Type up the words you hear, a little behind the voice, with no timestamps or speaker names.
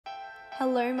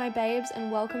Hello, my babes,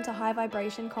 and welcome to High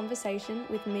Vibration Conversation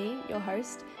with me, your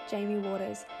host, Jamie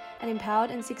Waters, an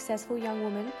empowered and successful young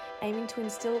woman aiming to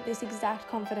instill this exact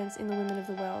confidence in the women of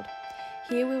the world.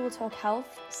 Here we will talk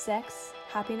health, sex,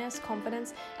 happiness,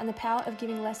 confidence, and the power of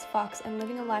giving less fucks and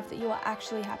living a life that you are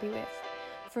actually happy with.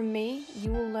 From me,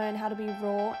 you will learn how to be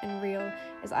raw and real,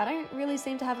 as I don't really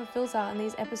seem to have a filter and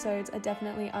these episodes are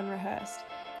definitely unrehearsed.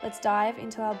 Let's dive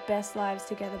into our best lives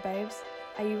together, babes.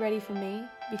 Are you ready for me?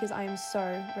 Because I am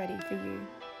so ready for you.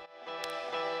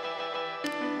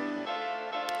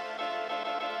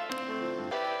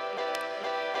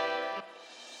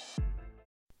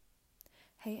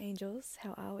 Hey angels,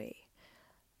 how are we?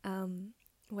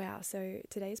 Wow, so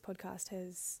today's podcast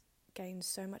has gained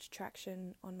so much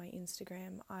traction on my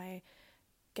Instagram. I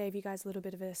gave you guys a little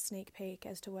bit of a sneak peek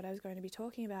as to what I was going to be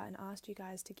talking about and asked you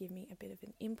guys to give me a bit of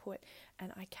an input,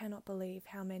 and I cannot believe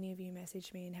how many of you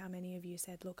messaged me and how many of you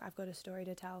said, look, I've got a story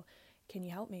to tell, can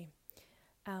you help me?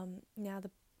 Now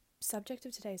the subject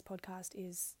of today's podcast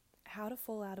is how to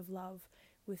fall out of love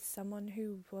with someone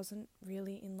who wasn't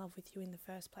really in love with you in the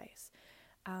first place.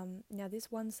 Now this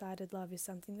one-sided love is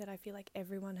something that I feel like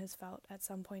everyone has felt at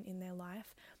some point in their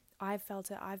life. I've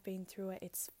felt it, I've been through it,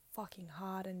 it's fucking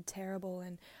hard and terrible,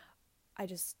 and I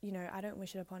just, I don't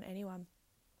wish it upon anyone.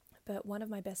 But one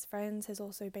of my best friends has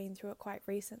also been through it quite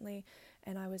recently,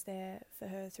 and I was there for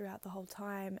her throughout the whole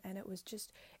time, and it was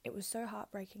so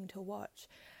heartbreaking to watch.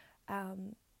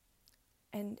 And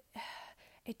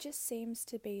it just seems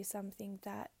to be something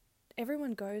that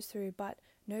everyone goes through, but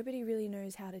nobody really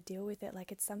knows how to deal with it. Like,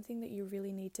 it's something that you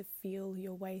really need to feel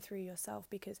your way through yourself,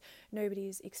 because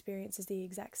nobody's experience is the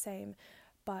exact same.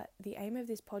 But the aim of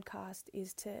this podcast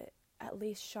is to at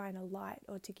least shine a light,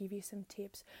 or to give you some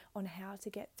tips on how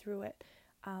to get through it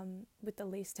with the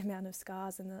least amount of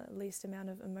scars and the least amount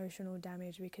of emotional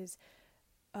damage, because,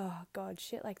 oh God,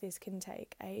 shit like this can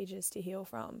take ages to heal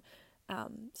from,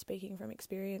 speaking from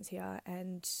experience here,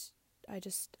 and I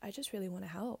just really want to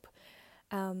help.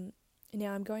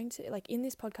 Now I'm going to, in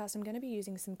this podcast, I'm going to be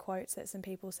using some quotes that some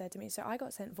people said to me. So I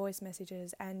got sent voice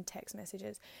messages and text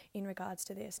messages in regards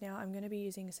to this. Now I'm going to be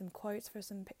using some quotes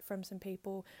from some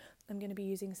people. I'm going to be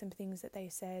using some things that they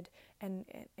said and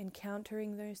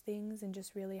countering those things, and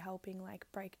just really helping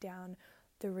break down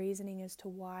the reasoning as to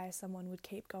why someone would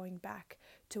keep going back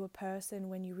to a person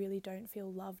when you really don't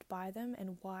feel loved by them,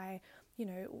 and why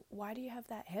do you have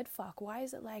that head fuck? Why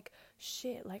is it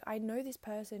shit, I know this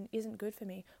person isn't good for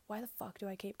me. Why the fuck do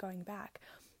I keep going back?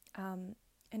 And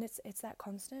it's that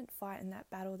constant fight and that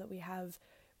battle that we have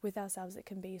with ourselves that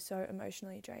can be so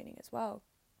emotionally draining as well.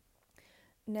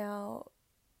 Now,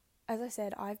 as I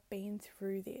said, I've been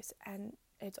through this, and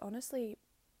it's honestly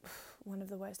one of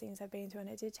the worst things I've been through, and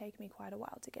it did take me quite a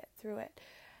while to get through it.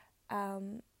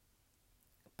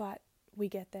 But we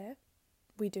get there.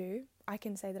 We do. I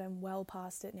can say that I'm well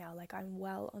past it now. I'm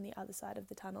well on the other side of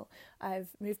the tunnel. I've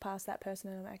moved past that person,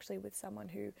 and I'm actually with someone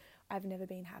who I've never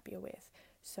been happier with.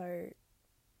 So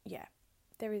yeah,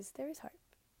 there is hope.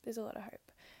 There's a lot of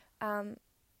hope.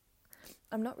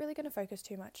 I'm not really going to focus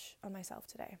too much on myself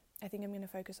today. I think I'm going to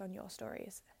focus on your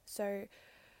stories. So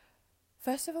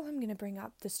first of all, I'm going to bring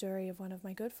up the story of one of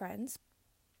my good friends.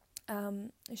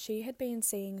 She had been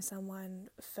seeing someone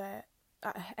for,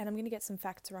 and I'm going to get some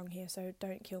facts wrong here, so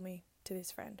don't kill me to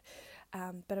this friend.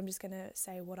 But I'm just going to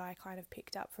say what I kind of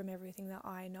picked up from everything that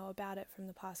I know about it from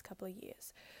the past couple of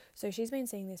years. So she's been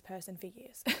seeing this person for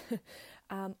years,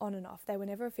 on and off. They were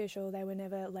never official. They were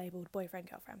never labelled boyfriend,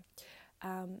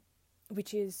 girlfriend,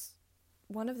 which is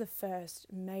one of the first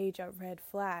major red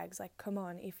flags. Come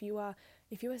on, if you are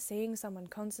seeing someone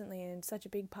constantly and such a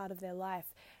big part of their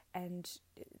life, and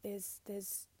it's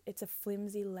a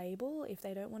flimsy label, if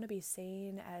they don't want to be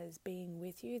seen as being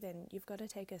with you, then you've got to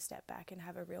take a step back and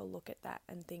have a real look at that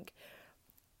and think,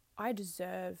 I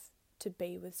deserve to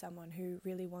be with someone who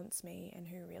really wants me and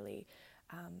who really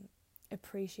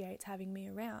appreciates having me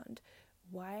around.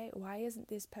 Why isn't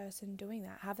this person doing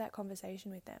that? Have that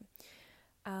conversation with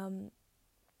them.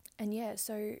 And yeah,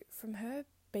 so from her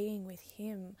being with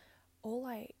him,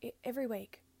 every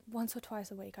week, once or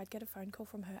twice a week, I'd get a phone call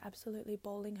from her absolutely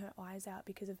bawling her eyes out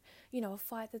because of, a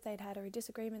fight that they'd had, or a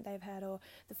disagreement they've had, or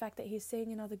the fact that he's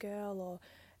seeing another girl,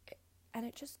 and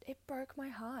it broke my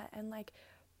heart. And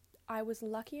I was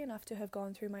lucky enough to have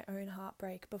gone through my own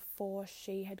heartbreak before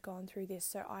she had gone through this,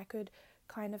 so I could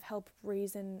kind of help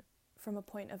reason from a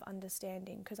point of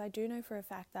understanding, because I do know for a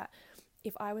fact that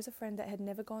if I was a friend that had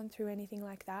never gone through anything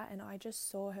like that, and I just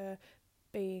saw her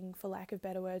being, for lack of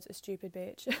better words, a stupid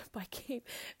bitch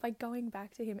by going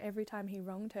back to him every time he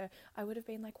wronged her, I would have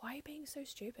been like, why are you being so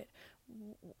stupid?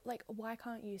 Like, why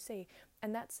can't you see?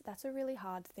 And that's a really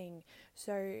hard thing.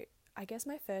 So I guess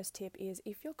my first tip is,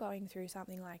 if you're going through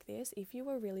something like this, if you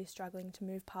are really struggling to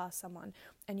move past someone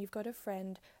and you've got a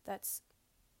friend that's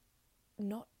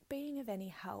not being of any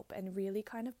help and really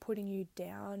kind of putting you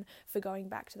down for going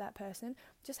back to that person,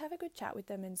 just have a good chat with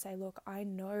them and say, look, I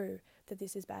know that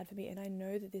this is bad for me and I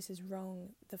know that this is wrong,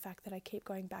 the fact that I keep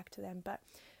going back to them, but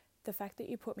the fact that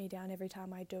you put me down every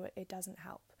time I do it, it doesn't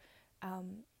help.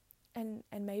 And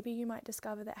maybe you might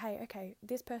discover that, hey, okay,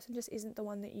 this person just isn't the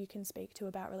one that you can speak to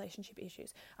about relationship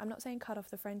issues. I'm not saying cut off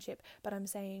the friendship, but I'm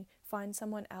saying find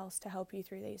someone else to help you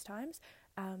through these times,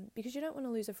 because you don't want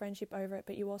to lose a friendship over it,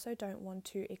 but you also don't want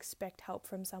to expect help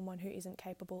from someone who isn't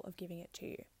capable of giving it to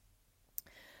you.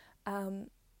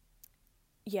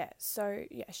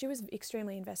 She was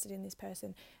extremely invested in this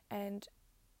person, and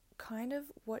kind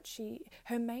of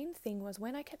her main thing was,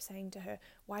 when I kept saying to her,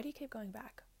 why do you keep going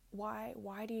back?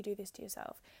 Why do you do this to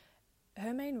yourself?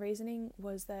 Her main reasoning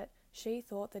was that she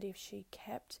thought that if she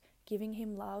kept giving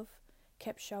him love,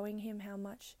 kept showing him how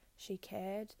much she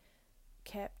cared,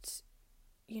 kept,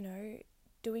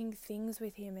 doing things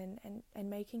with him and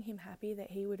making him happy,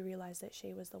 that he would realize that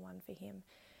she was the one for him.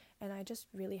 And I just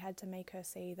really had to make her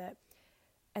see that,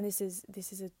 and this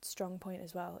is a strong point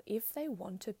as well, if they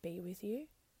want to be with you,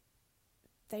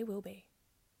 they will be.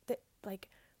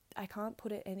 I can't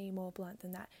put it any more blunt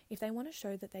than that. If they want to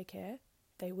show that they care,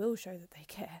 they will show that they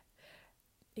care.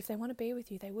 If they want to be with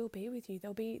you, they will be with you.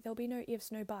 There'll be no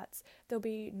ifs, no buts. There'll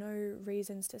be no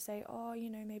reasons to say, oh,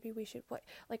 maybe we should wait.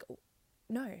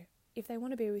 No. If they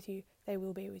want to be with you, they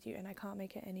will be with you, and I can't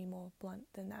make it any more blunt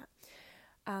than that.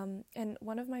 And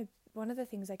one of the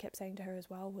things I kept saying to her as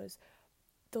well was,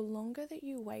 the longer that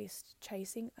you waste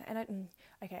chasing, and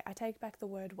I take back the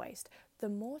word waste. The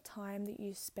more time that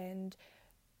you spend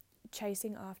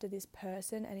chasing after this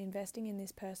person and investing in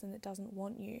this person that doesn't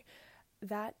want you,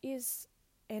 that is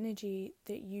energy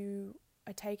that you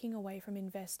are taking away from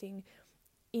investing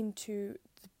into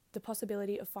the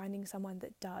possibility of finding someone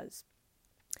that does.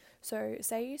 So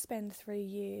say you spend 3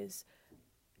 years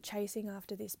chasing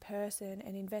after this person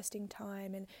and investing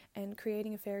time and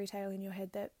creating a fairy tale in your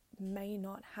head that may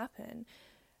not happen.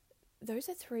 Those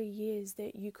are 3 years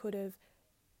that you could have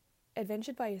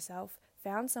adventured by yourself,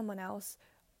 found someone else,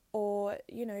 or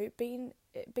been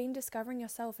discovering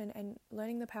yourself and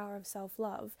learning the power of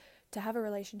self-love to have a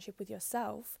relationship with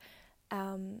yourself,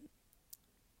 and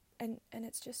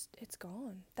it's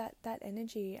gone. That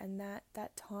energy and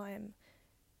that time,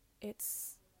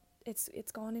 it's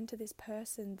gone into this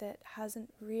person that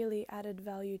hasn't really added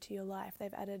value to your life.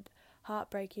 They've added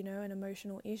heartbreak, and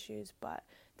emotional issues, but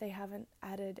they haven't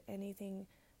added anything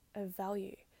of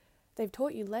value. They've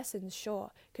taught you lessons,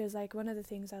 sure, because one of the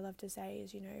things I love to say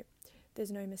is,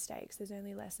 there's no mistakes, there's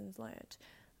only lessons learned.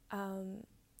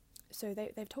 So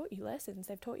they've taught you lessons,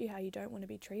 they've taught you how you don't want to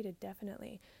be treated,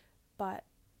 definitely, but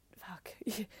fuck,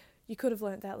 you could have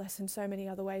learnt that lesson so many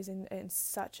other ways in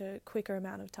such a quicker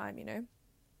amount of time,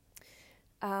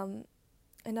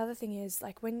 Another thing is,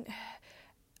 when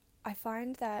I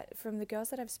find that from the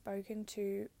girls that I've spoken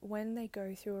to, when they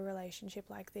go through a relationship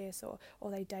like this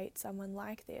or they date someone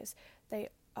like this, they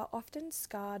are often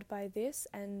scarred by this,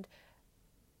 and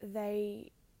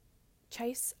they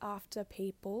chase after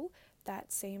people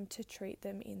that seem to treat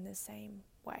them in the same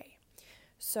way.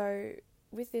 So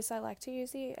with this, I like to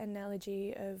use the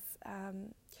analogy of,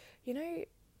 when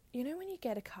you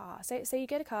get a car, say you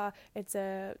get a car, it's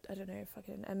a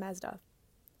Mazda.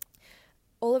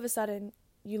 All of a sudden,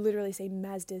 you literally see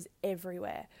Mazdas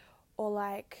everywhere. Or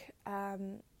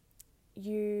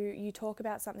you talk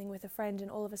about something with a friend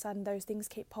and all of a sudden those things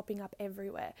keep popping up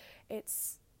everywhere.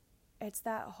 It's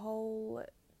that whole,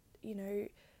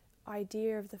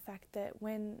 idea of the fact that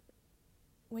when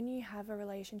you have a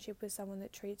relationship with someone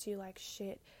that treats you like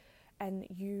shit and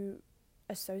you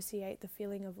associate the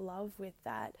feeling of love with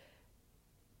that,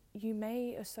 you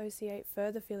may associate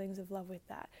further feelings of love with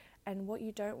that. And what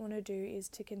you don't want to do is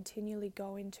to continually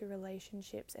go into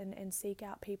relationships and seek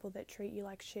out people that treat you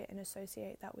like shit and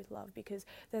associate that with love, because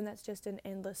then that's just an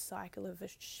endless cycle of a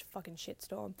fucking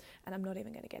shitstorm, and I'm not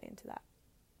even going to get into that.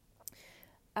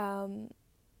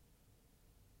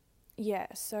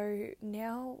 So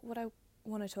now what I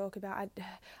want to talk about,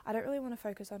 I don't really want to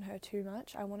focus on her too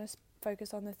much. I want to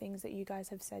focus on the things that you guys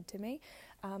have said to me.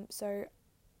 So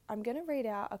I'm going to read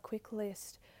out a quick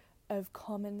list of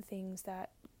common things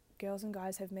that girls and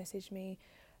guys have messaged me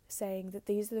saying that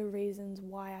these are the reasons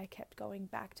why I kept going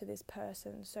back to this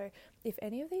person. So if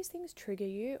any of these things trigger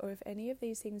you, or if any of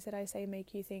these things that I say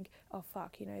make you think, oh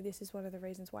fuck, this is one of the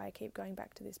reasons why I keep going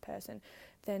back to this person,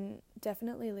 then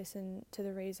definitely listen to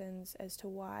the reasons as to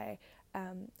why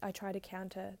I try to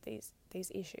counter these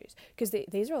issues, because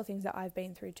these are all things that I've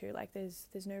been through too. Like there's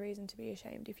no reason to be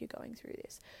ashamed if you're going through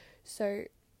this. So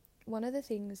one of the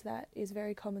things that is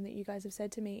very common that you guys have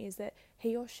said to me is that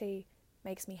he or she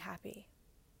makes me happy.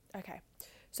 Okay,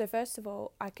 so first of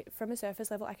all, from a surface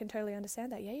level, I can totally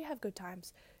understand that. Yeah, you have good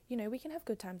times. We can have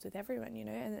good times with everyone,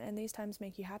 and these times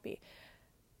make you happy.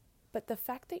 But the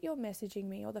fact that you're messaging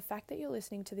me, or the fact that you're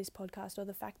listening to this podcast, or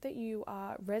the fact that you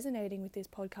are resonating with this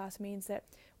podcast means that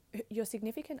your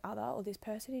significant other, or this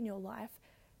person in your life,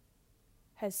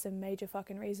 has some major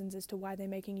fucking reasons as to why they're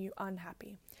making you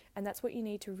unhappy. And that's what you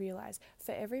need to realize.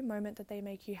 For every moment that they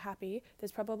make you happy,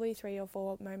 there's probably 3 or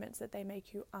 4 moments that they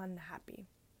make you unhappy.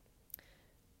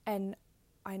 And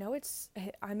I know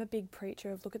I'm a big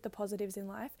preacher of look at the positives in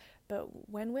life, but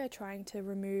when we're trying to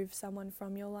remove someone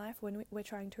from your life, when we're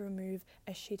trying to remove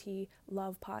a shitty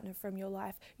love partner from your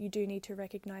life, you do need to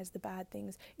recognize the bad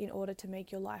things in order to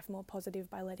make your life more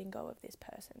positive by letting go of this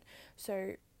person.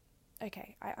 So,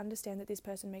 okay, I understand that this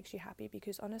person makes you happy,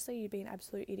 because honestly, you'd be an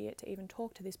absolute idiot to even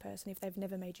talk to this person if they've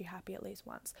never made you happy at least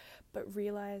once. But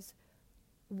realize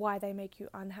why they make you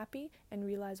unhappy, and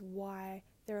realize why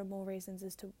there are more reasons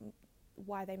as to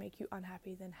why they make you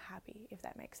unhappy than happy, if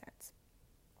that makes sense.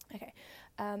 Okay,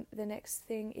 the next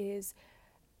thing is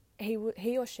he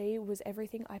or she was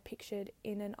everything I pictured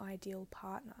in an ideal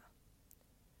partner.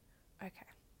 Okay,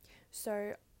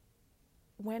 so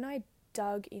when I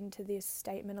dug into this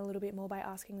statement a little bit more by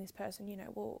asking this person,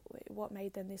 well, what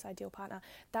made them this ideal partner,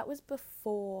 that was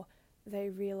before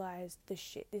they realized the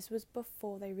shit. This was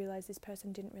before they realized this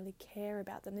person didn't really care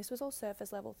about them. This was all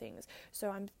surface level things.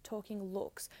 So I'm talking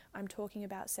looks, I'm talking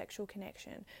about sexual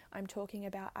connection, I'm talking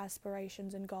about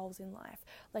aspirations and goals in life.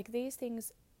 Like these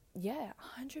things, yeah,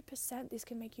 100% this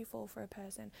can make you fall for a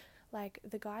person. Like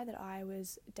the guy that I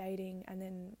was dating, and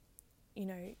then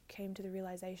came to the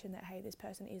realization that, hey, this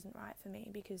person isn't right for me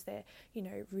because they're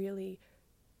really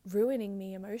ruining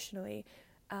me emotionally.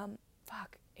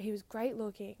 He was great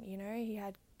looking, he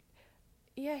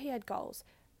had goals.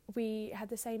 We had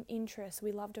the same interests.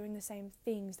 We loved doing the same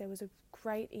things. There was a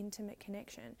great intimate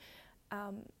connection.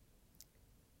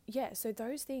 So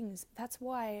those things, that's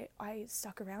why I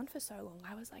stuck around for so long.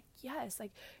 I was like, yes,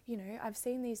 I've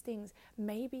seen these things.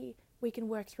 Maybe we can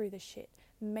work through this shit.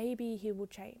 Maybe he will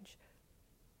change.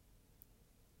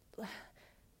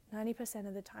 90%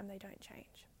 of the time they don't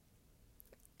change.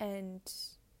 And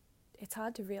it's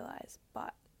hard to realize,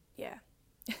 but yeah,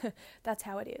 that's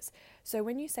how it is. So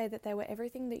when you say that they were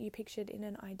everything that you pictured in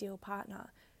an ideal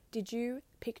partner, did you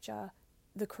picture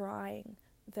the crying,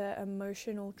 the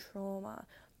emotional trauma,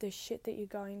 the shit that you're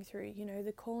going through,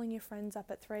 the calling your friends up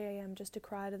at 3 a.m. just to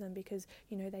cry to them because,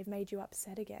 they've made you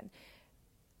upset again?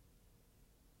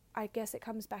 I guess it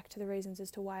comes back to the reasons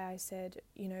as to why I said,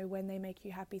 when they make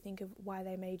you happy, think of why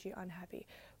they made you unhappy.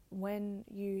 When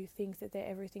you think that they're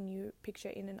everything you picture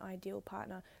in an ideal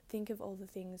partner, think of all the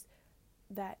things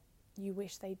that you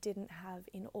wish they didn't have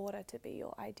in order to be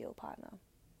your ideal partner.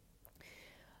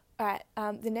 Alright,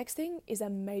 the next thing is a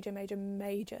major, major,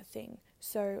 major thing.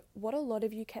 So what a lot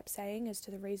of you kept saying as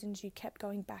to the reasons you kept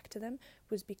going back to them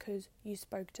was because you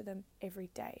spoke to them every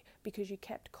day, because you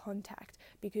kept contact,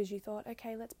 because you thought,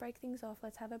 okay, let's break things off,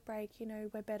 let's have a break,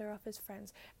 we're better off as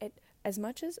friends. As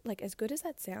much as, as good as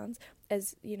that sounds,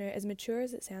 as mature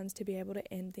as it sounds to be able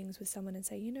to end things with someone and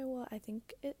say, you know what, I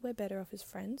think we're better off as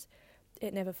friends,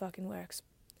 it never fucking works.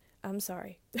 I'm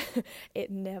sorry.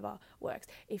 It never works.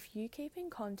 If you keep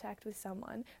in contact with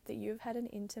someone that you've had an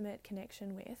intimate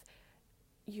connection with,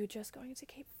 you're just going to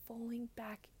keep falling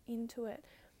back into it.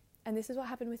 And this is what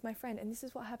happened with my friend, and this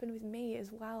is what happened with me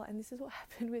as well, and this is what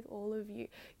happened with all of you.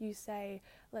 You say,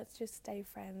 let's just stay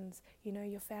friends.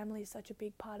 Your family is such a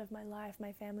big part of my life.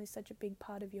 My family is such a big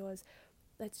part of yours.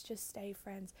 Let's just stay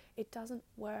friends. It doesn't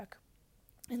work.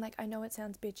 And I know it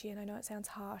sounds bitchy and I know it sounds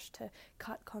harsh to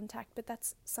cut contact, but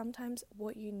that's sometimes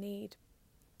what you need.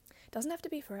 It doesn't have to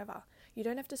be forever. You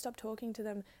don't have to stop talking to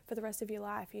them for the rest of your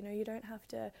life. You don't have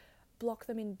to block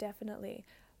them indefinitely.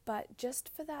 But just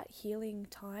for that healing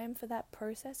time, for that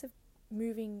process of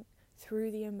moving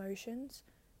through the emotions,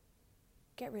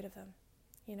 get rid of them,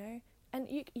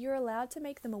 And you're allowed to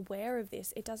make them aware of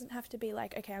this. It doesn't have to be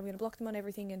like, okay, I'm going to block them on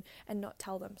everything and not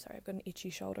tell them. Sorry, I've got an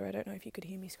itchy shoulder. I don't know if you could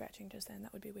hear me scratching just then.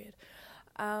 That would be weird.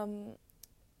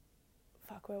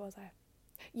 Where was I?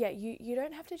 Yeah, you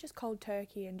don't have to just cold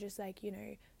turkey and just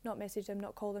not message them,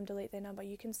 not call them, delete their number.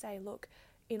 You can say, look,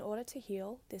 in order to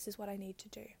heal, this is what I need to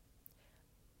do.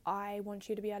 I want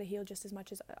you to be able to heal just as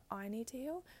much as I need to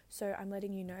heal. So I'm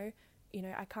letting you know,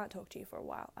 I can't talk to you for a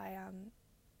while.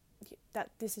 That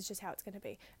this is just how it's going to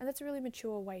be. And that's a really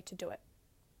mature way to do it.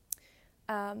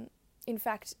 In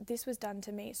fact, this was done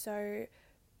to me. So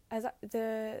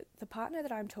the partner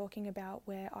that I'm talking about,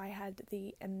 where I had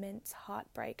the immense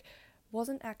heartbreak,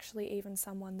 wasn't actually even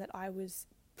someone that I was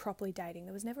properly dating.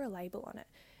 There was never a label on it.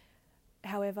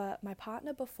 However, my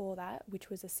partner before that, which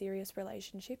was a serious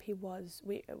relationship,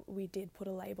 we did put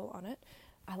a label on it.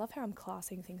 I love how I'm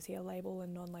classing things here, label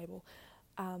and non-label.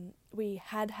 We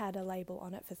had a label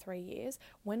on it for 3 years.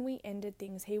 When we ended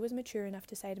things, he was mature enough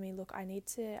to say to me, look, I need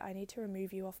to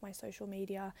remove you off my social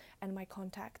media and my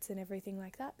contacts and everything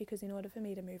like that, because in order for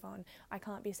me to move on, I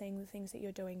can't be seeing the things that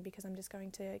you're doing, because I'm just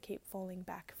going to keep falling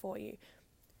back for you.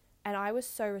 And I was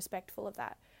so respectful of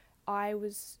that. I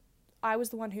was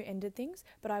the one who ended things,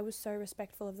 but I was so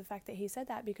respectful of the fact that he said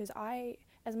that, because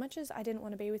as much as I didn't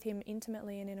want to be with him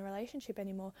intimately and in a relationship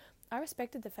anymore, I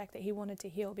respected the fact that he wanted to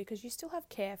heal, because you still have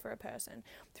care for a person.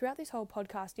 Throughout this whole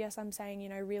podcast, yes, I'm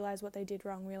saying, realize what they did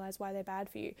wrong, realize why they're bad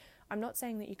for you. I'm not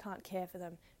saying that you can't care for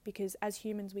them, because as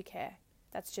humans we care.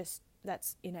 That's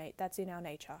innate. That's in our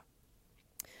nature.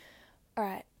 All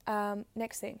right,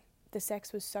 next thing. The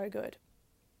sex was so good.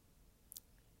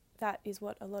 That is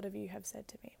what a lot of you have said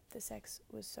to me. The sex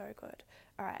was so good.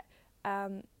 All right.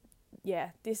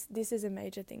 This is a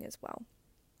major thing as well.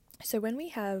 So when we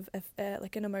have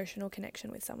like an emotional connection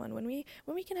with someone, when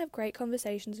we can have great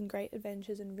conversations and great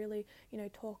adventures and really,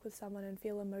 talk with someone and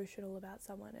feel emotional about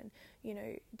someone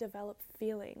and, develop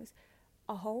feelings,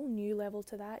 a whole new level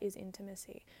to that is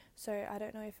intimacy. So I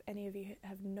don't know if any of you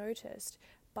have noticed,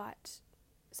 but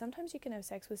sometimes you can have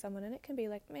sex with someone and it can be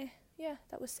like, meh, yeah,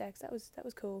 that was sex, that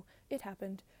was cool, it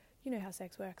happened, you know how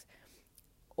sex works.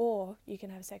 Or you can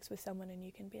have sex with someone and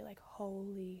you can be like,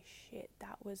 holy shit,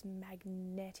 that was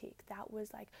magnetic, that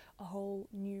was like a whole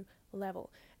new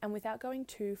level. And without going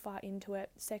too far into it,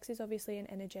 sex is obviously an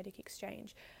energetic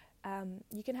exchange.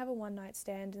 You can have a one night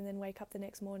stand and then wake up the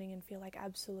next morning and feel like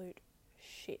absolute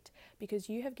shit, because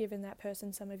you have given that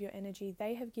person some of your energy,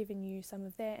 they have given you some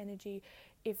of their energy.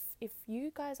 If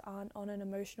you guys aren't on an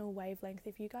emotional wavelength,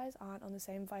 if you guys aren't on the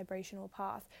same vibrational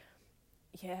path,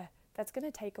 yeah, that's going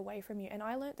to take away from you. And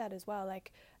I learnt that as well.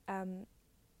 Like, I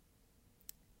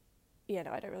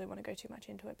don't really want to go too much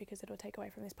into it because it'll take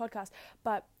away from this podcast.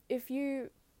 But if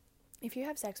you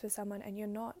have sex with someone and you're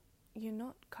not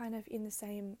kind of in the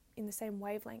same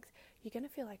wavelength, you're going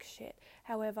to feel like shit.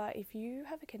 However, if you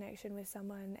have a connection with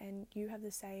someone and you have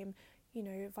the same,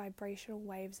 vibrational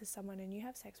waves as someone and you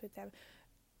have sex with them,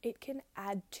 it can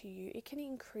add to you. It can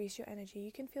increase your energy.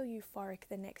 You can feel euphoric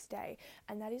the next day.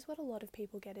 And that is what a lot of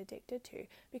people get addicted to.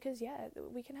 Because,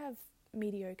 we can have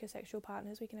mediocre sexual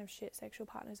partners, we can have shit sexual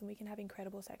partners, and we can have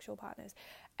incredible sexual partners.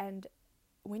 And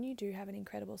when you do have an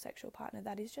incredible sexual partner,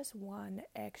 that is just one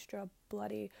extra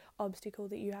bloody obstacle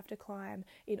that you have to climb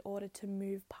in order to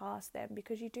move past them,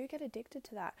 because you do get addicted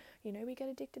to that. We get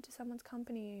addicted to someone's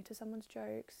company, to someone's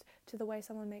jokes, to the way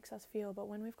someone makes us feel. But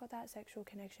when we've got that sexual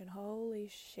connection, holy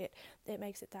shit, it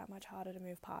makes it that much harder to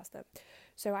move past them.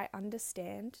 So I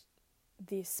understand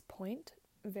this point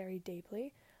very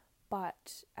deeply,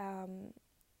 but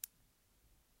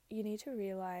you need to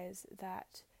realize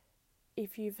that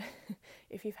if you've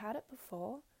had it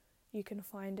before, you can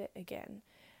find it again.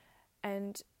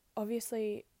 And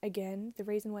obviously, again, the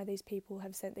reason why these people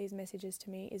have sent these messages to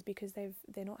me is because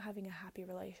they're not having a happy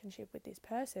relationship with this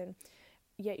person,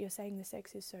 yet you're saying the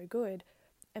sex is so good.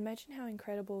 Imagine how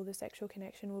incredible the sexual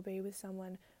connection will be with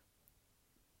someone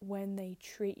when they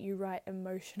treat you right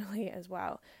emotionally as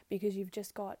well, because you've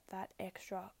just got that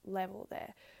extra level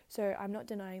there. So I'm not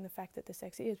denying the fact that the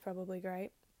sex is probably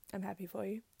great. I'm happy for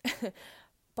you.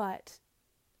 But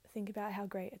think about how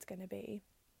great it's going to be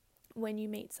when you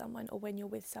meet someone or when you're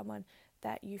with someone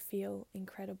that you feel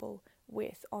incredible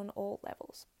with on all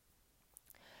levels.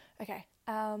 Okay,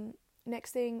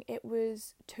 next thing, it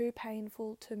was too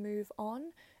painful to move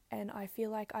on, and I feel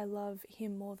like I love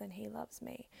him more than he loves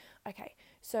me. Okay,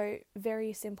 so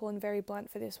very simple and very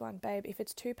blunt for this one, babe. If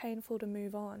it's too painful to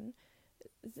move on,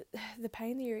 the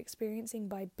pain that you're experiencing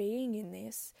by being in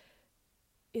this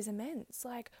is immense.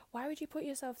 Like, why would you put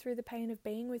yourself through the pain of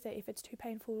being with it if it's too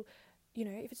painful?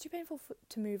 If it's too painful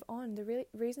to move on, the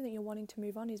reason that you're wanting to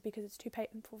move on is because it's too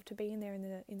painful to be in there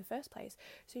in the first place.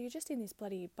 So you're just in this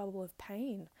bloody bubble of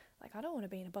pain. Like, I don't want to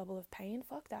be in a bubble of pain.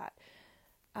 Fuck that.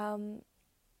 And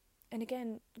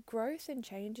again, growth and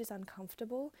change is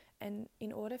uncomfortable, and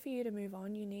in order for you to move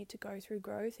on, you need to go through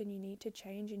growth and you need to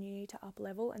change and you need to up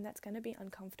level, and that's going to be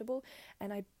uncomfortable.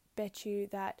 And I bet you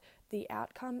that the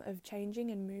outcome of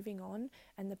changing and moving on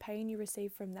and the pain you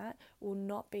receive from that will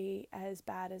not be as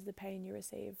bad as the pain you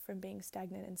receive from being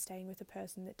stagnant and staying with a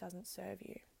person that doesn't serve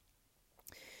you.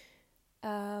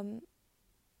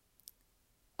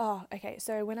 Okay,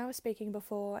 so when I was speaking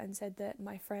before and said that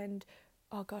my friend,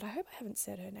 oh God, I hope I haven't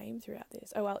said her name throughout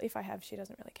this. Oh well, if I have, she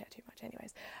doesn't really care too much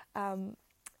anyways.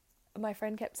 My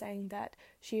friend kept saying that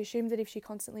she assumed that if she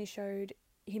constantly showed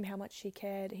him how much she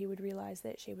cared, he would realise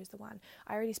that she was the one.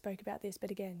 I already spoke about this,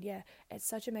 but again, yeah, it's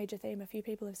such a major theme. A few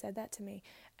people have said that to me,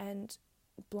 and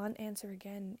blunt answer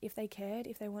again, if they cared,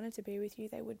 if they wanted to be with you,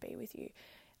 they would be with you.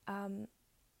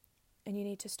 And you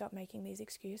need to stop making these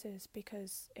excuses,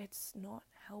 because it's not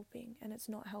helping, and it's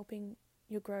not helping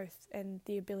your growth and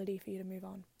the ability for you to move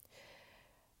on.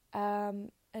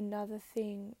 Another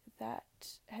thing that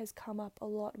has come up a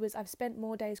lot was I've spent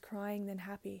more days crying than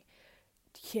happy.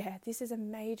 Yeah, this is a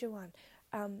major one.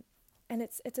 And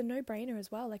it's a no-brainer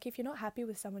as well. Like, if you're not happy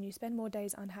with someone, you spend more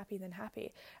days unhappy than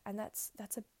happy, and that's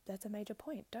a major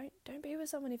point. Don't be with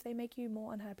someone if they make you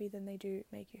more unhappy than they do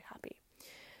make you happy.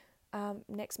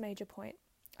 Next major point.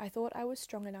 I thought I was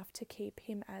strong enough to keep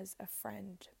him as a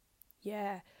friend.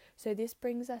 Yeah. So this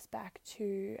brings us back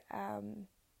to,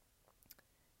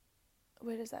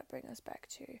 where does that bring us back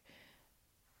to?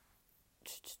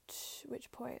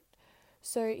 Which point?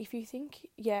 So if you think,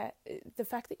 the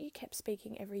fact that you kept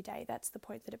speaking every day, that's the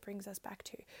point that it brings us back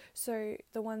to. So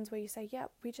the ones where you say,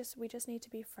 we just need to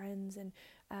be friends, and,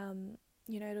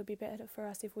 it'll be better for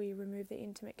us if we remove the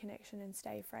intimate connection and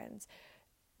stay friends.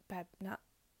 Babe, nah.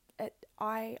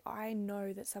 I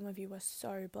know that some of you are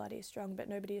so bloody strong, but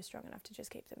nobody is strong enough to just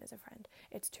keep them as a friend.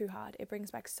 It's too hard. It brings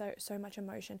back so much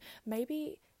emotion.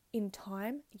 Maybe in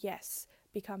time, yes,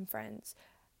 become friends.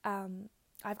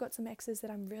 I've got some exes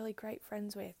that I'm really great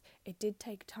friends with. It did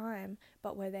take time,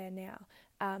 but we're there now.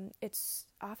 It's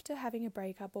after having a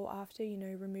breakup, or after,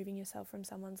 removing yourself from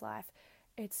someone's life,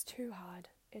 it's too hard.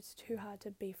 It's too hard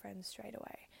to be friends straight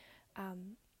away.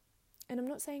 And I'm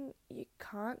not saying you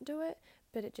can't do it,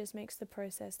 but it just makes the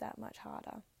process that much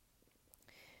harder.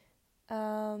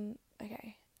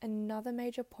 Okay, another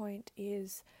major point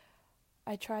is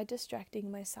I tried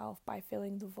distracting myself by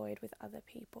filling the void with other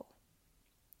people.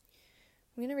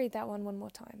 I'm going to read that one more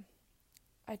time.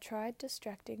 I tried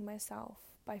distracting myself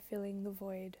by filling the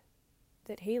void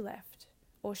that he left,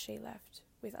 or she left,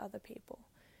 with other people.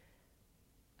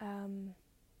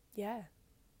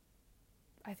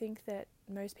 I think that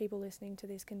most people listening to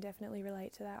this can definitely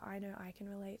relate to that. I know I can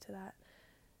relate to that.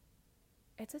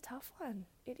 It's a tough one.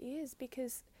 It is,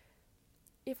 because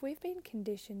if we've been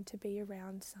conditioned to be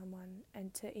around someone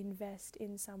and to invest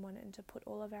in someone and to put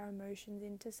all of our emotions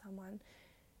into someone,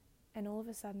 and all of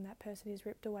a sudden that person is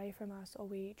ripped away from us, or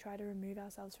we try to remove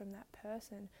ourselves from that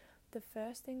person, the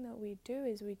first thing that we do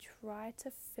is we try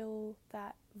to fill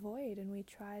that void, and we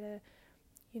try to,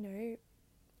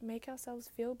 make ourselves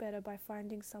feel better by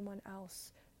finding someone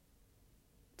else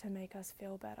to make us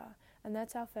feel better. And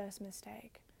that's our first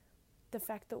mistake. The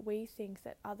fact that we think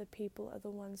that other people are the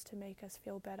ones to make us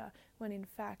feel better, when in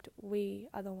fact we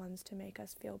are the ones to make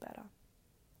us feel better.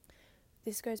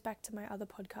 This goes back to my other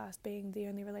podcast, being the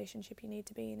only relationship you need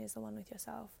to be in is the one with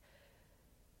yourself.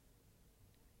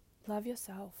 Love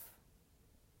yourself.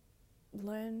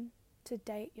 Learn to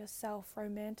date yourself.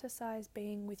 Romanticize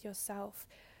being with yourself.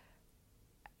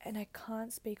 And I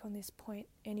can't speak on this point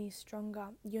any stronger.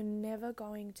 You're never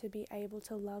going to be able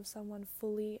to love someone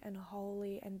fully and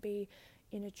wholly and be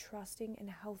in a trusting and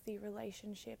healthy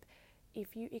relationship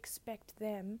if you expect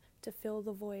them to fill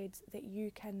the voids that you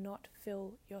cannot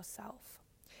fill yourself.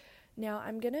 Now,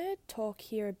 I'm going to talk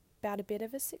here about a bit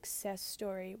of a success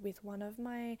story with one of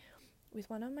my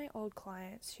old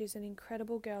clients. She's an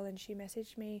incredible girl, and she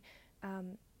messaged me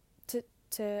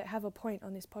to have a point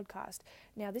on this podcast.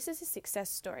 Now, this is a success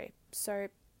story. So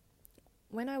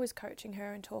when I was coaching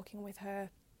her and talking with her,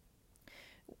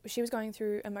 she was going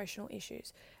through emotional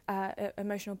issues,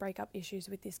 emotional breakup issues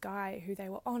with this guy who they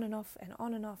were on and off and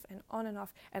on and off and on and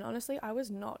off. And honestly, I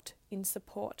was not in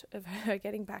support of her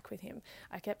getting back with him.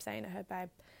 I kept saying to her,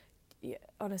 babe,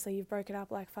 honestly, you've broken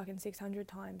up like fucking 600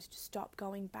 times. Just stop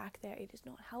going back there. It is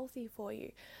not healthy for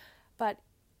you. But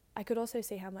I could also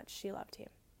see how much she loved him.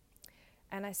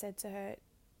 And I said to her,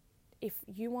 if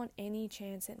you want any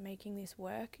chance at making this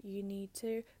work, you need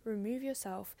to remove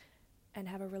yourself and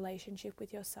have a relationship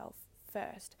with yourself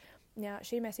first. Now,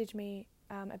 she messaged me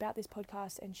about this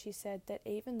podcast, and she said that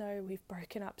even though we've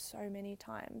broken up so many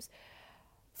times,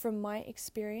 from my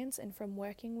experience and from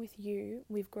working with you,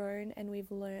 we've grown and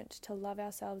we've learnt to love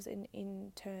ourselves and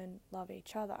in turn love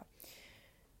each other.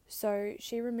 So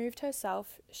she removed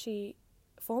herself. She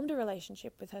formed a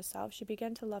relationship with herself. She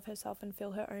began to love herself and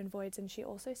fill her own voids. And she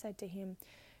also said to him,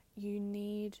 you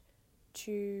need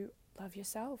to love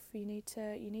yourself. You need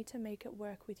to make it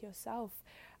work with yourself.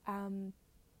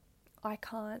 I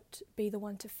can't be the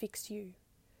one to fix you.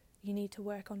 You need to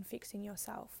work on fixing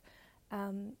yourself.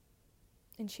 And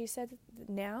she said that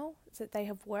now that they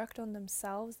have worked on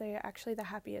themselves, they are actually the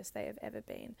happiest they have ever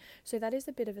been. So that is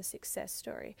a bit of a success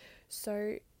story.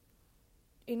 So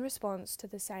in response to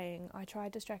the saying, I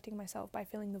tried distracting myself by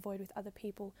filling the void with other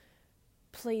people,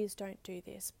 please don't do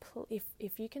this.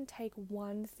 If you can take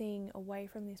one thing away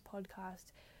from this podcast,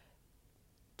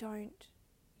 don't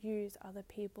use other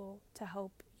people to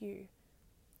help you.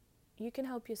 You can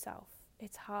help yourself.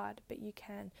 It's hard, but you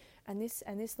can. And this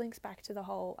links back to the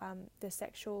whole the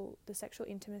sexual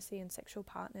intimacy and sexual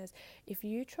partners. If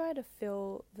you try to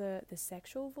fill the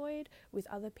sexual void with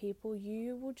other people,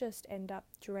 you will just end up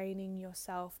draining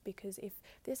yourself, because if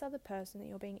this other person that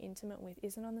you're being intimate with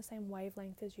isn't on the same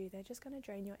wavelength as you, they're just going to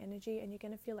drain your energy and you're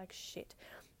going to feel like shit.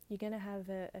 You're going to have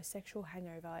a sexual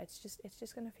hangover. It's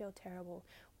just going to feel terrible.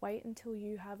 Wait until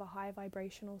you have a high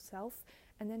vibrational self,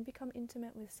 and then become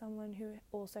intimate with someone who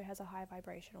also has a high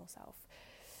vibrational self.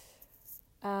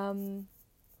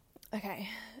 Okay,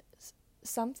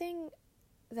 something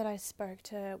that I spoke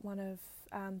to one of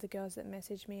the girls that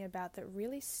messaged me about that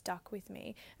really stuck with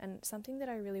me, and something that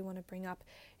I really want to bring up,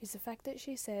 is the fact that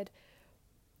she said,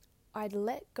 I'd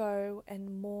let go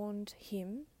and mourned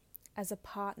him as a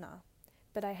partner,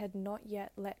 but I had not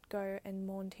yet let go and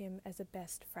mourned him as a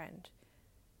best friend.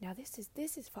 Now this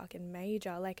is fucking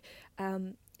major. Like,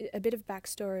 a bit of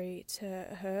backstory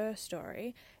to her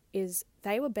story is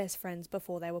they were best friends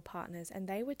before they were partners, and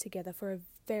they were together for a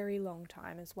very long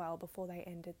time as well before they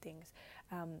ended things.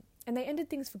 And they ended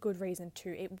things for good reason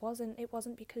too. It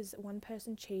wasn't because one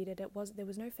person cheated. There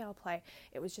was no foul play.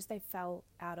 It was just they fell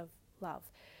out of love.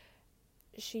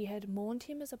 She had mourned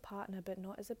him as a partner, but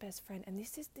not as a best friend, and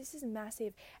this is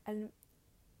massive. And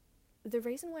the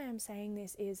reason why I'm saying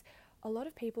this is, a lot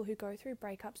of people who go through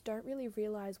breakups don't really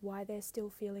realize why they're still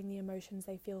feeling the emotions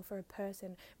they feel for a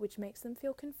person, which makes them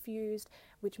feel confused,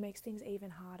 which makes things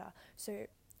even harder. So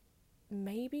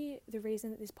maybe the reason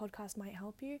that this podcast might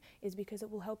help you is because it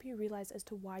will help you realize as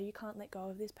to why you can't let go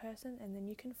of this person, and then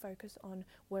you can focus on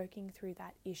working through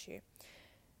that issue.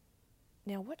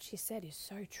 Now, what she said is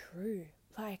so true.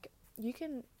 Like, you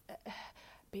can,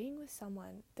 being with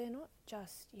someone, they're not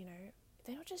just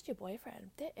your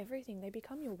boyfriend. They're everything. They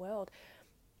become your world.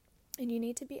 And you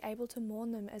need to be able to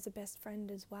mourn them as a best friend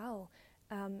as well.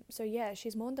 So yeah,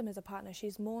 she's mourned them as a partner.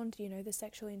 She's mourned, the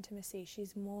sexual intimacy.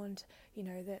 She's mourned,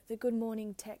 the good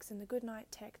morning texts and the good night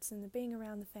texts and the being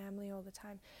around the family all the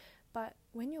time. But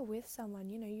when you're with someone,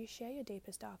 you share your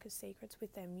deepest, darkest secrets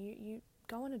with them. You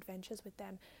go on adventures with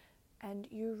them. And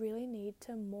you really need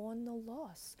to mourn the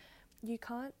loss. You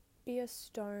can't be a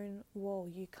stone wall.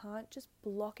 You can't just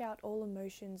block out all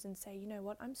emotions and say, you know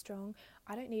what, I'm strong,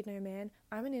 I don't need no man,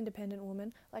 I'm an independent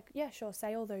woman. Like, yeah, sure,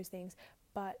 say all those things,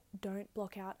 but don't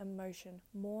block out emotion.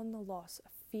 Mourn the loss.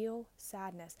 Feel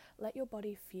sadness. Let your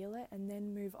body feel it and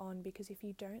then move on, because if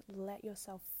you don't let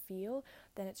yourself feel,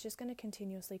 then it's just going to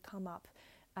continuously come up,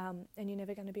 and you're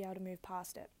never going to be able to move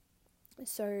past it.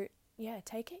 So yeah,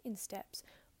 take it in steps.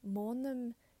 Mourn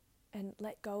them and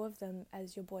let go of them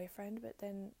as your boyfriend,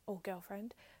 or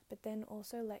girlfriend, but then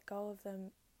also let go of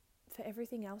them for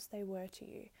everything else they were to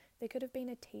you. They could have been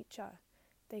a teacher,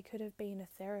 they could have been a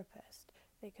therapist,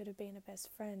 they could have been a best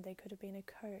friend, they could have been a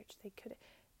coach, they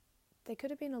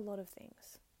could have been a lot of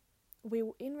things.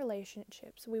 In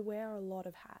relationships, we wear a lot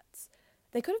of hats.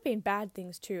 They could have been bad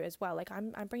things too as well. Like,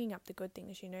 I'm bringing up the good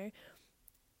things,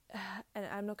 and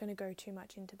I'm not going to go too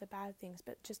much into the bad things,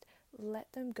 but just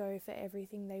let them go for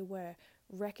everything they were.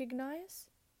 Recognize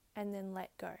and then let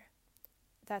go.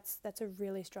 That's a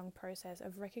really strong process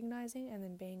of recognizing and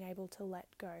then being able to let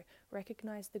go.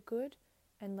 Recognize the good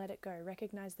and let it go.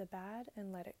 Recognize the bad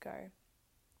and let it go.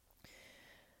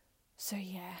 So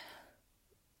yeah,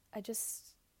 I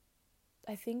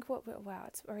think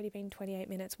it's already been 28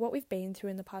 minutes. What we've been through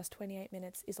in the past 28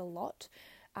 minutes is a lot.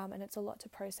 And it's a lot to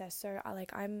process. So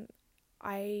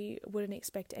I wouldn't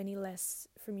expect any less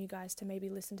from you guys to maybe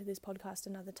listen to this podcast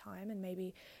another time and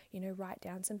maybe, write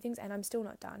down some things. And I'm still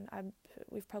not done.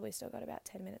 We've probably still got about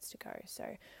 10 minutes to go. So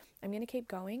I'm going to keep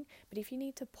going. But if you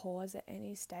need to pause at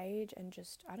any stage and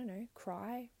just,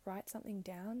 cry, write something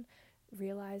down,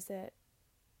 realize that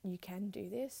you can do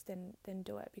this, then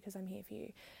do it, because I'm here for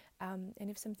you. And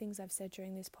if some things I've said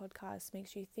during this podcast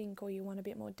makes you think, or you want a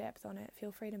bit more depth on it,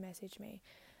 feel free to message me.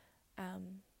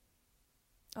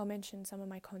 I'll mention some of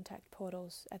my contact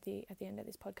portals at the end of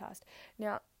this podcast.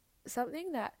 Now,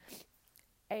 something that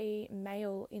a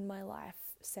mail in my life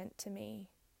sent to me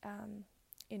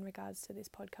in regards to this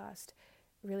podcast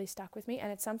really stuck with me,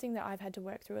 and it's something that I've had to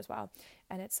work through as well,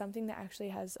 and it's something that actually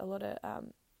has a lot of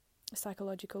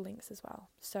psychological links as well.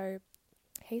 So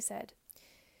he said,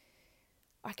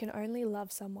 I can only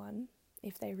love someone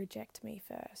if they reject me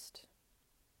first.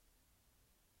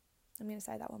 I'm going to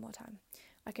say that one more time.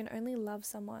 I can only love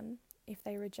someone if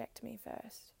they reject me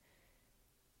first.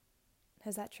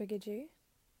 Has that triggered you?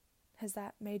 Has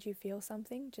that made you feel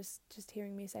something? Just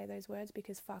hearing me say those words,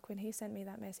 because fuck, when he sent me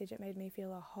that message, it made me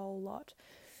feel a whole lot.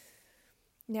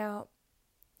 Now,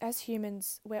 as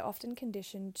humans, we're often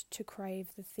conditioned to crave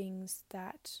the things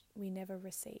that we never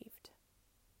received.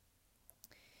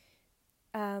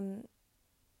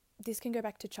 This can go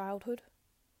back to childhood.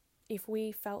 If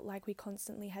we felt like we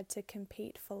constantly had to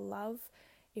compete for love,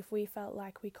 if we felt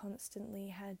like we constantly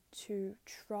had to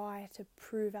try to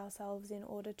prove ourselves in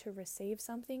order to receive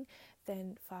something,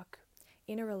 then fuck,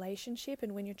 in a relationship,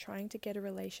 and when you're trying to get a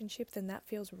relationship, then that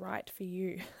feels right for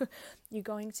you. You're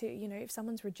going to, if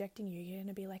someone's rejecting you, you're going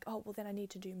to be like, oh, well then I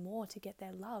need to do more to get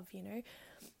their love,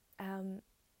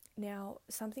 Now,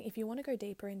 if you want to go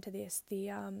deeper into this,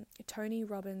 the Tony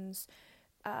Robbins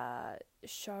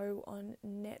show on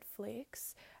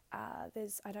Netflix,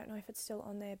 I don't know if it's still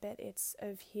on there, but it's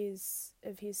of his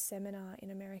seminar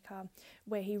in America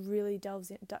where he really dives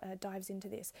into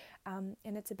this, and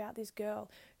it's about this girl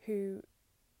who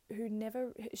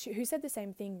said the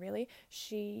same thing really.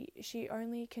 She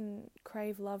only can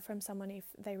crave love from someone if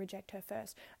they reject her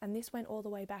first, and this went all the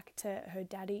way back to her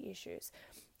daddy issues,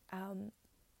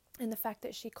 and the fact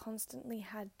that she constantly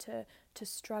had to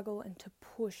struggle and to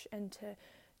push and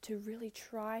to really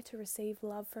try to receive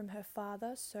love from her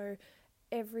father. So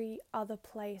every other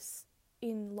place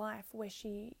in life where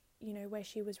she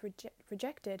was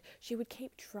rejected, she would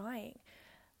keep trying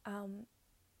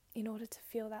in order to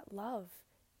feel that love.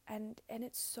 And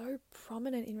it's so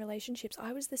prominent in relationships.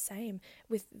 I was the same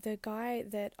with the guy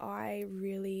that I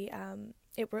really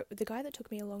the guy that took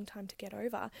me a long time to get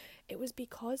over. It was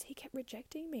because he kept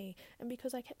rejecting me, and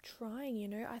because I kept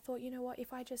trying. I thought, what,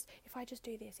 if I just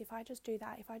do this, if I just do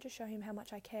that, if I just show him how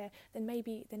much I care, then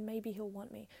maybe he'll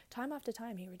want me. Time after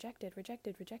time he rejected,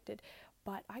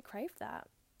 but I craved that.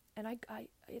 And I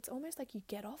it's almost like you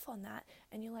get off on that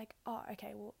and you're like, oh,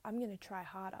 okay, well, I'm going to try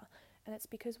harder. And it's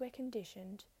because we're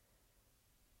conditioned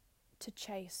to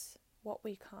chase what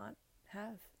we can't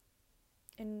have.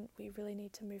 And we really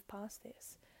need to move past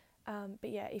this. But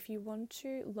yeah, if you want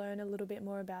to learn a little bit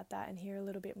more about that and hear a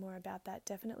little bit more about that,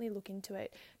 definitely look into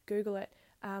it. Google it.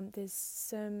 There's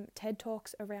some TED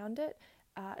Talks around it,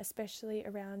 especially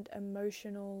around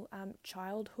emotional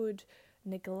childhood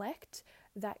neglect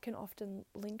that can often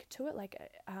link to it, like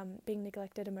being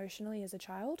neglected emotionally as a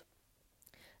child.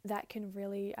 That can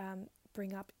really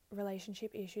bring up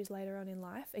relationship issues later on in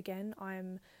life. Again,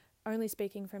 I'm only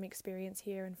speaking from experience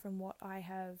here and from what I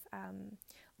have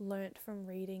learnt from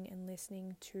reading and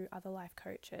listening to other life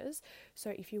coaches.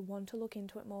 So if you want to look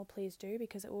into it more, please do,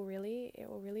 because it will really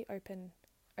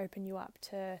open you up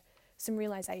to some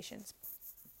realizations.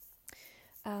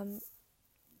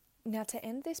 Now, to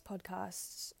end this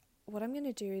podcast, what I'm going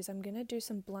to do is I'm going to do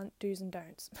some blunt do's and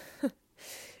don'ts,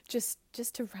 just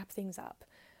to wrap things up.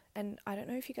 And I don't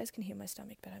know if you guys can hear my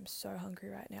stomach, but I'm so hungry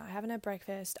right now. I haven't had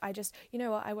breakfast. I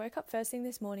woke up first thing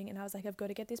this morning and I was like, I've got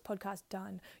to get this podcast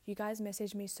done. You guys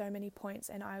messaged me so many points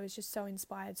and I was just so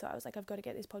inspired. So I was like, I've got to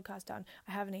get this podcast done.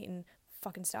 I haven't eaten,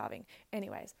 fucking starving.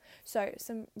 Anyways, so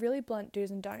some really blunt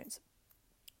do's and don'ts.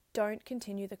 Don't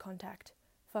continue the contact.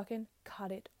 Fucking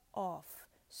cut it off.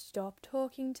 Stop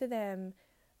talking to them.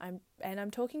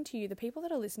 I'm talking to you, the people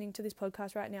that are listening to this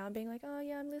podcast right now and being like, oh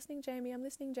yeah, I'm listening,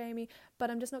 Jamie, but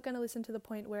I'm just not going to listen to the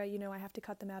point where, I have to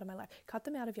cut them out of my life. Cut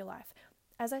them out of your life.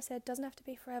 As I said, doesn't have to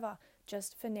be forever,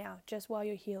 just for now, just while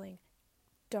you're healing.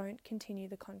 Don't continue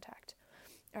the contact.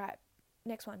 All right,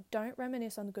 next one. Don't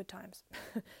reminisce on the good times.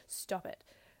 Stop it.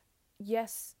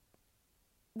 Yes,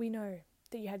 we know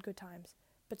that you had good times,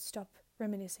 but stop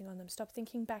reminiscing on them. Stop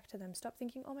thinking back to them. Stop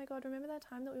thinking, oh my God, remember that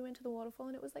time that we went to the waterfall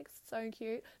and it was like so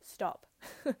cute? Stop.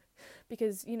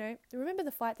 Because, remember the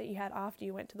fight that you had after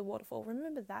you went to the waterfall.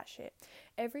 Remember that shit.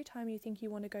 Every time you think you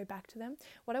want to go back to them,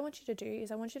 what I want you to do is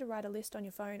I want you to write a list on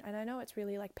your phone. And I know it's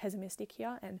really like pessimistic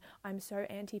here and I'm so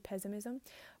anti-pessimism,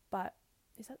 but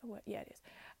is that the word? Yeah, it is.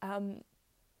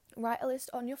 Write a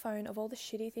list on your phone of all the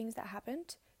shitty things that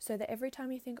happened so that every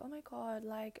time you think, oh my God,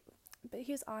 but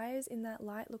his eyes in that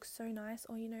light look so nice,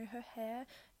 or her hair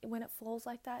when it falls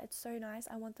like that, it's so nice,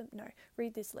 I want them. No,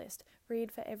 read this list.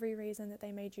 Read for every reason that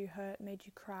they made you hurt, made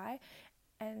you cry,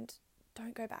 and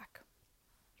don't go back.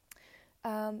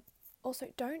 Also,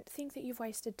 don't think that you've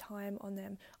wasted time on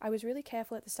them. I was really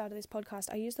careful at the start of this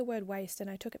podcast. I used the word waste and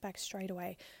I took it back straight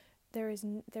away. There is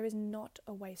not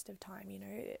a waste of time, you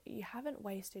know. You haven't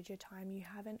wasted your time. You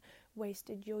haven't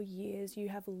wasted your years. You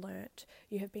have learnt.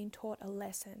 You have been taught a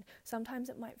lesson. Sometimes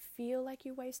it might feel like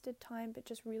you wasted time, but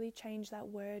just really change that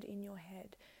word in your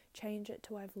head. Change it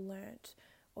to I've learnt,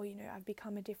 or, you know, I've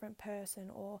become a different person,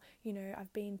 or, you know,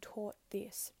 I've been taught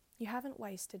this. You haven't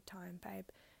wasted time, babe.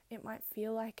 It might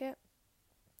feel like it,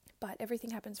 but everything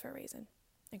happens for a reason,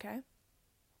 okay?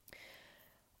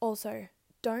 Also,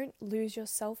 don't lose your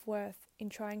self-worth in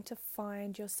trying to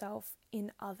find yourself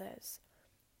in others.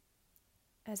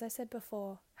 As I said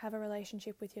before, have a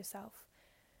relationship with yourself.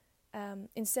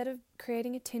 Instead of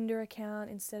creating a Tinder account,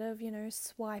 instead of, you know,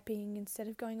 swiping, instead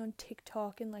of going on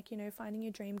TikTok and, like, you know, finding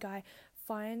your dream guy,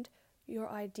 find your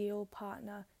ideal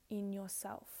partner in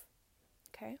yourself,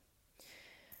 okay?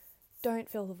 Don't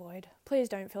fill the void. Please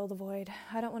don't fill the void.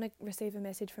 I don't want to receive a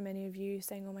message from any of you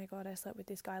saying, oh my God, I slept with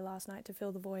this guy last night to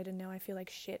fill the void and now I feel like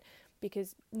shit,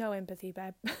 because no empathy,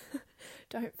 babe.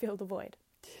 Don't fill the void.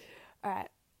 All right.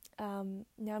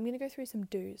 Now I'm going to go through some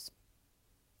do's.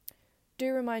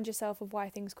 Do remind yourself of why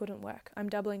things couldn't work. I'm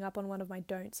doubling up on one of my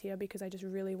don'ts here because I just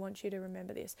really want you to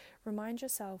remember this. Remind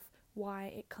yourself why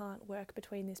it can't work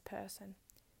between this person,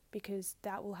 because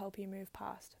that will help you move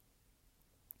past.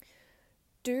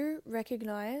 Do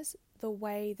recognize the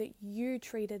way that you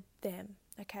treated them,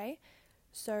 okay?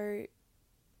 So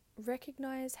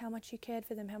recognize how much you cared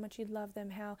for them, how much you loved them,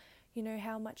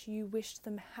 how much you wished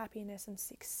them happiness and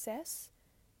success,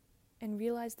 and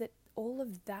realize that all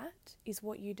of that is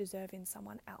what you deserve in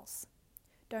someone else.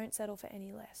 Don't settle for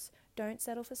any less. Don't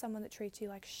settle for someone that treats you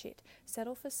like shit.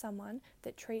 Settle for someone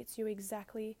that treats you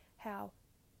exactly how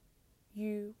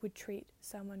you would treat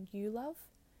someone you love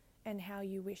and how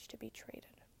you wish to be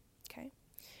treated, okay?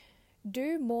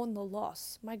 Do mourn the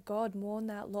loss. My God, mourn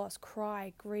that loss.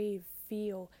 Cry, grieve,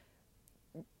 feel,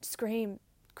 scream,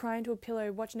 cry into a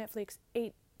pillow, watch Netflix,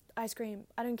 eat ice cream,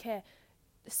 I don't care.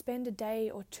 Spend a day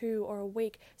or two or a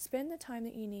week. Spend the time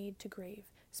that you need to grieve.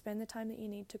 Spend the time that you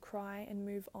need to cry and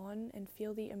move on and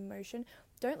feel the emotion.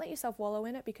 Don't let yourself wallow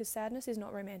in it, because sadness is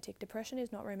not romantic. Depression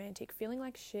is not romantic. Feeling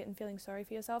like shit and feeling sorry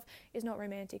for yourself is not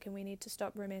romantic, and we need to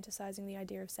stop romanticizing the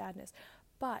idea of sadness.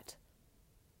 But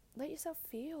let yourself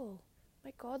feel.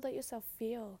 My God, let yourself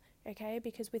feel, okay?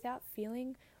 Because without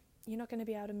feeling, you're not going to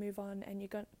be able to move on, and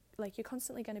you're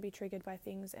constantly going to be triggered by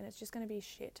things, and it's just going to be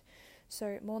shit.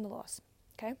 So mourn the loss,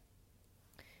 okay?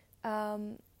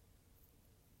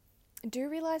 Do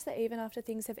realize that even after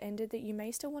things have ended, that you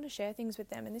may still want to share things with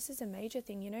them. And this is a major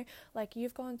thing, you know, like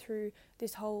you've gone through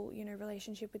this whole, you know,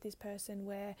 relationship with this person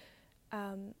where,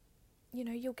 you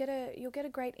know, you'll get a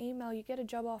great email, you get a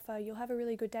job offer, you'll have a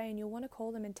really good day, and you'll want to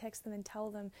call them and text them and tell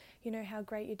them, you know, how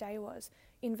great your day was.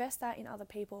 Invest that in other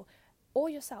people or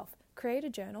yourself. Create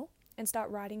a journal and start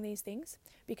writing these things,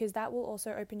 because that will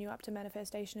also open you up to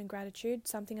manifestation and gratitude,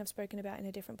 something I've spoken about in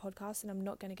a different podcast, and I'm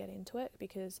not going to get into it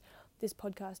because this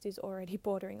podcast is already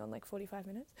bordering on like 45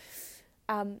 minutes.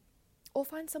 Or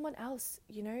find someone else,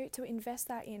 you know, to invest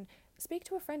that in. Speak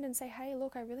to a friend and say, hey,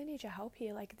 look, I really need your help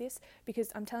here, like this,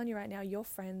 because I'm telling you right now, your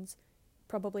friends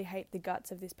probably hate the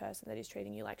guts of this person that is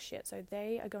treating you like shit, so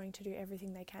they are going to do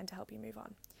everything they can to help you move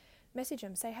on. Message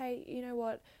them, say, hey, you know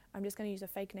what, I'm just going to use a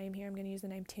fake name here, I'm going to use the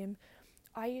name Tim.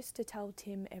 I used to tell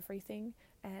Tim everything,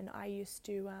 and I used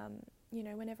to, you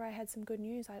know, whenever I had some good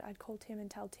news, I'd call Tim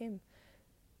and tell Tim.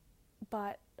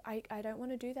 But I don't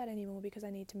want to do that anymore because I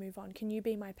need to move on. Can you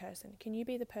be my person? Can you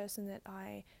be the person that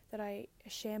I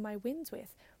share my wins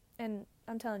with? And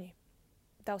I'm telling you,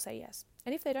 they'll say yes.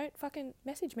 And if they don't, fucking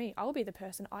message me. I'll be the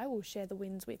person. I will share the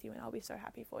wins with you, and I'll be so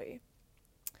happy for you.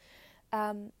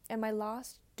 And my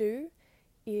last do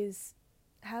is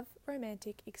have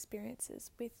romantic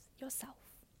experiences with yourself.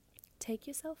 Take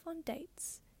yourself on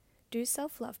dates. Do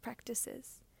self-love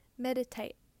practices.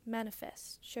 Meditate,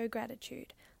 manifest, show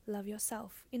gratitude. Love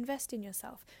yourself. Invest in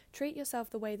yourself. Treat yourself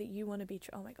the way that you want to be.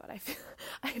 Oh my God,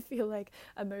 I feel like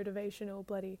a motivational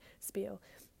bloody spiel.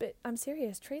 But I'm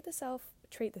serious. Treat yourself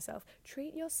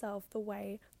the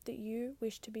way that you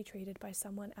wish to be treated by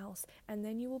someone else, and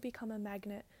then you will become a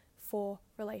magnet for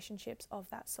relationships of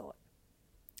that sort.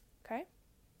 Okay?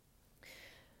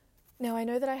 Now, I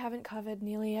know that I haven't covered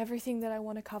nearly everything that I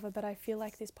want to cover, but I feel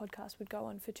like this podcast would go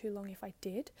on for too long if I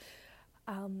did.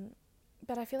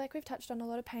 But I feel like we've touched on a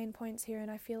lot of pain points here, and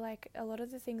I feel like a lot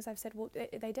of the things I've said, well,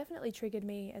 they definitely triggered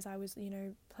me as I was, you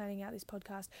know, planning out this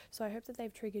podcast. So I hope that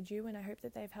they've triggered you, and I hope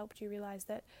that they've helped you realize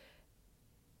that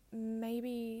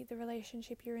maybe the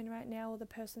relationship you're in right now, or the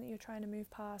person that you're trying to move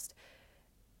past,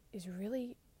 is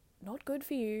really not good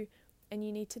for you, And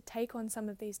you need to take on some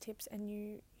of these tips, and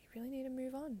you really need to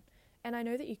move on. And I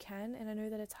know that you can, and I know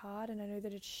that it's hard, and I know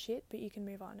that it's shit, but you can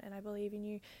move on. And I believe in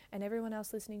you, and everyone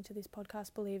else listening to this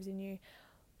podcast believes in you.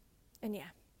 And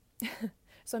yeah.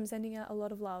 So I'm sending out a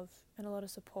lot of love and a lot of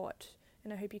support,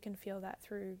 and I hope you can feel that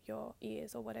through your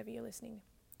ears or whatever you're listening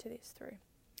to this through.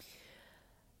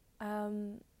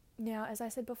 Now, as I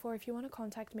said before, if you want to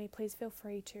contact me, please feel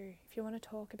free to. If you want to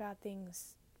talk about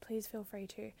things, please feel free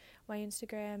to. My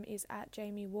Instagram is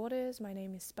 @JamieWaters. My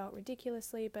name is spelt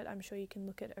ridiculously, but I'm sure you can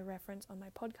look at a reference on my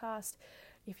podcast.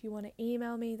 If you want to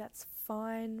email me, that's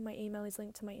fine. My email is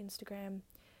linked to my Instagram.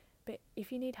 But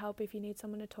if you need help, if you need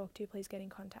someone to talk to, please get in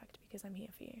contact, because I'm here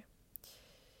for you.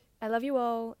 I love you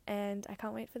all, and I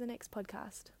can't wait for the next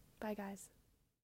podcast. Bye, guys.